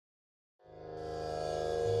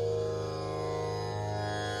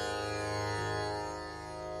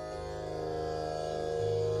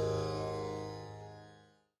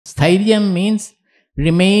Sthairyam means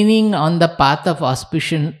remaining on the path of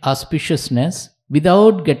auspiciousness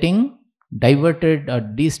without getting diverted or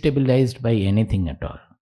destabilized by anything at all.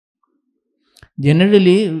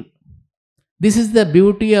 Generally, this is the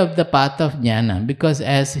beauty of the path of jnana, because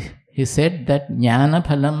as he said that jnana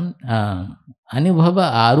phalam,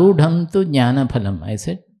 anubhava arudham tu jnana phalam. I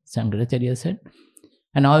said, Shankaracharya said.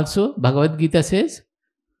 And also Bhagavad Gita says,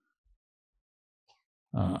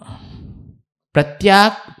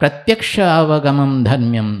 pratyaksha avagamam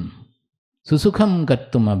dharmyam susukham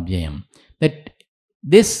kartum abhyayam. That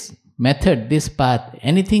this method, this path,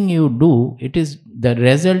 anything you do, the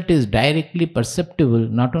result is directly perceptible.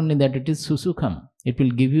 Not only that, it is susukham. It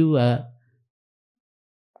will give you a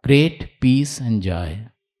great peace and joy.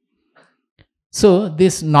 So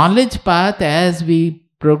this knowledge path, as we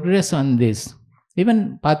progress on this,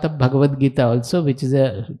 even path of Bhagavad Gita also, which is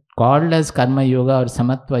called as Karma Yoga or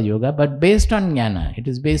Samatva Yoga, but based on Jnana. It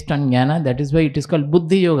is based on Jnana, that is why it is called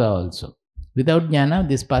Buddhi Yoga also. Without Jnana,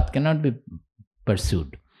 this path cannot be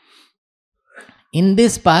pursued. In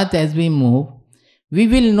this path, as we move, we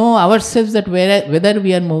will know ourselves that whether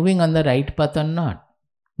we are moving on the right path or not.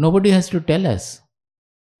 Nobody has to tell us.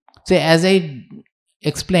 So as I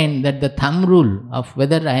explained that the thumb rule of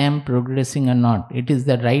whether I am progressing or not, it is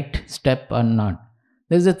the right step or not.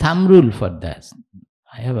 There is a thumb rule for that.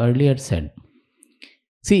 I have earlier said.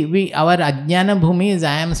 See, our ajnana bhumi is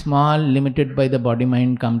I am small, limited by the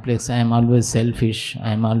body-mind complex. I am always selfish.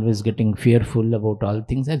 I am always getting fearful about all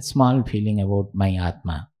things. That small feeling about my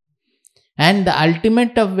Atma. And the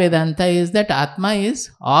ultimate of Vedanta is that Atma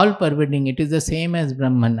is all-pervading. It is the same as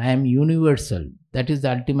Brahman. I am universal. That is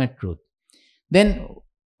the ultimate truth. Then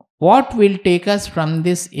what will take us from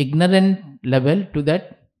this ignorant level to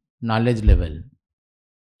that knowledge level?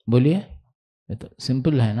 बोलिए, ये तो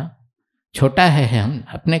simple है ना, छोटा है, हम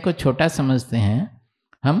अपने को छोटा समझते हैं,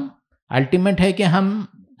 हम अल्टीमेट है कि हम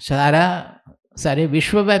सारे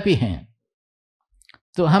विश्वव्यापी हैं,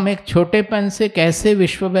 तो हम एक छोटेपन से कैसे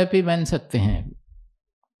विश्वव्यापी बन सकते हैं?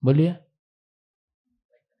 बोलिए.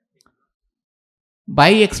 By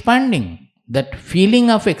expanding. That feeling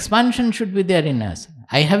of expansion should be there in us.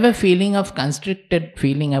 I have a feeling of constricted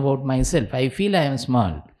feeling about myself. I feel I am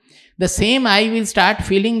small. The same I will start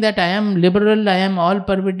feeling that I am liberal, I am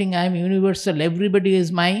all-pervading, I am universal, everybody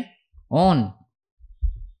is my own.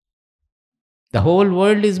 The whole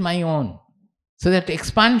world is my own. So that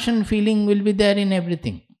expansion feeling will be there in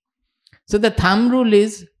everything. So the thumb rule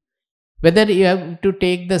is, whether you have to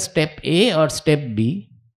take the step A or step B,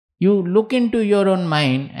 you look into your own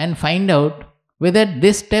mind and find out whether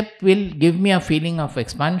this step will give me a feeling of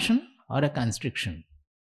expansion or a constriction.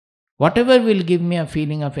 Whatever will give me a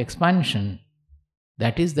feeling of expansion,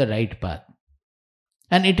 that is the right path.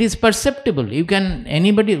 And it is perceptible. You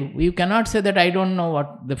cannot say that I don't know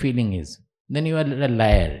what the feeling is. Then you are a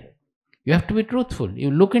liar. You have to be truthful.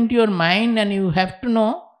 You look into your mind and you have to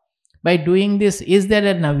know, by doing this, is there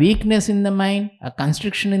a weakness in the mind, a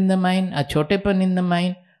constriction in the mind, a chotepan in the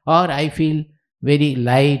mind, or I feel very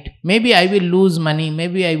light. Maybe I will lose money,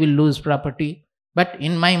 maybe I will lose property, but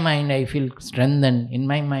in my mind I feel strengthened, in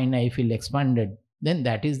my mind I feel expanded. Then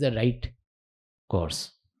that is the right course.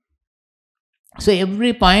 So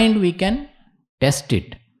every point we can test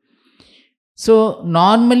it. So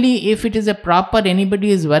normally if it is a proper, anybody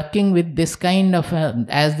is working with this kind of,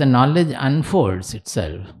 as the knowledge unfolds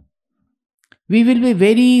itself, we will be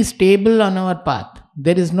very stable on our path.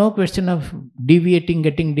 There is no question of deviating,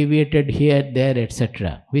 getting deviated here, there,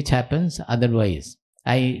 etc., which happens otherwise.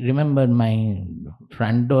 I remember my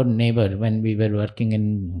front door neighbor when we were working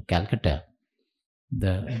in Calcutta,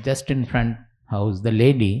 just in front house, the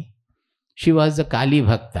lady, she was a Kali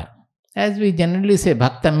Bhakta. As we generally say,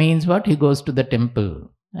 Bhakta means what? He goes to the temple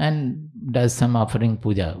and does some offering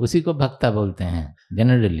puja. Usi ko Bhakta bolte hain,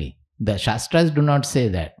 generally. The Shastras do not say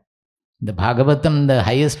that. The Bhagavatam, the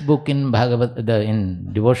highest book in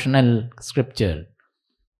in devotional scripture,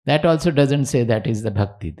 that also doesn't say that is the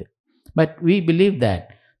bhakti. But we believe that.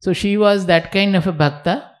 So she was that kind of a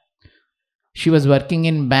bhakta. She was working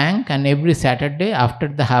in bank, and every Saturday after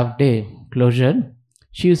the half day closure,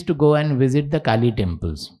 she used to go and visit the Kali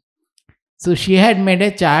temples. So she had made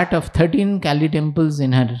a chart of 13 Kali temples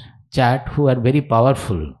in her chart who are very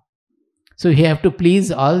powerful. So you have to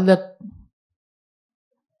please all the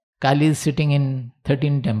Kalis sitting in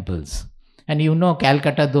 13 temples. And you know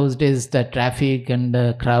Calcutta those days, the traffic and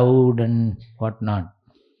the crowd and whatnot.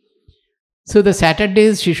 So the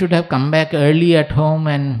Saturdays she should have come back early at home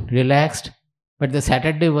and relaxed. But the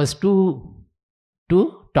Saturday was too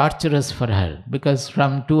torturous for her, because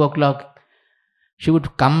from 2 o'clock she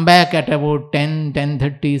would come back at about 10,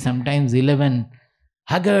 10:30, sometimes 11.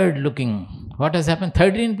 haggard looking. What has happened?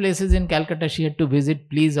 13 places in Calcutta she had to visit,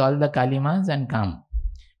 please all the Kalimas and come.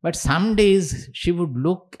 But some days she would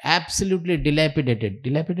look absolutely dilapidated.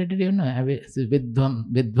 Dilapidated,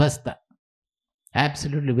 vidvasta.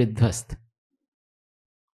 Absolutely vidvast.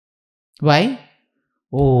 Why?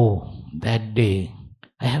 Oh, that day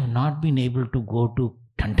I have not been able to go to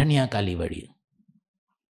Thantaniya Kalivadi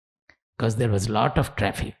because there was a lot of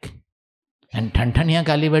traffic. And Thantaniya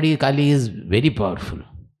Kalivadi, Kali is very powerful.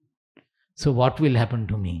 So what will happen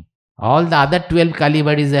to me? All the other 12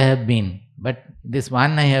 Kalivadis I have been, but this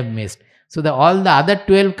one I have missed. So all the other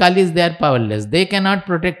 12 Kalis, they are powerless. They cannot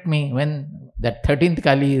protect me when that 13th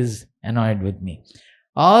Kali is annoyed with me.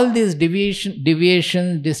 All these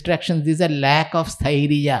deviations, distractions, these are lack of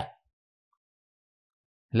Sthairyam.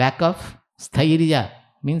 Lack of Sthairyam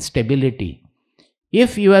means stability.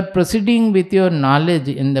 If you are proceeding with your knowledge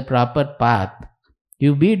in the proper path,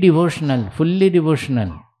 you be devotional, fully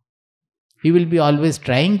devotional. You will be always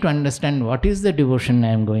trying to understand what is the devotion I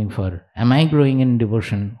am going for. Am I growing in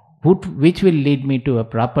devotion? Which will lead me to a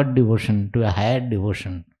proper devotion, to a higher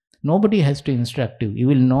devotion? Nobody has to instruct you. You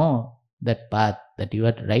will know that path, that you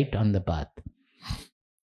are right on the path.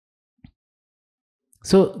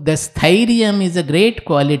 So the Sthairyam is a great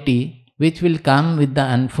quality which will come with the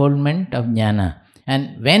unfoldment of jnana.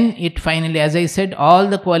 And when it finally, as I said, all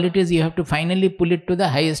the qualities you have to finally pull it to the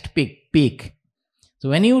highest peak. So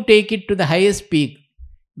when you take it to the highest peak,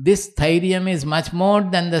 this Sthairyam is much more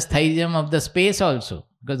than the Sthairyam of the space also.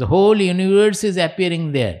 Because the whole universe is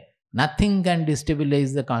appearing there. Nothing can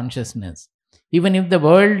destabilize the consciousness. Even if the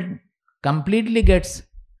world completely gets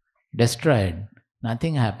destroyed,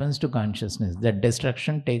 nothing happens to consciousness. That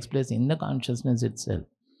destruction takes place in the consciousness itself.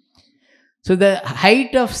 So the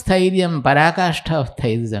height of Sthairyam, parakashta of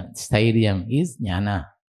Sthairyam is jnana.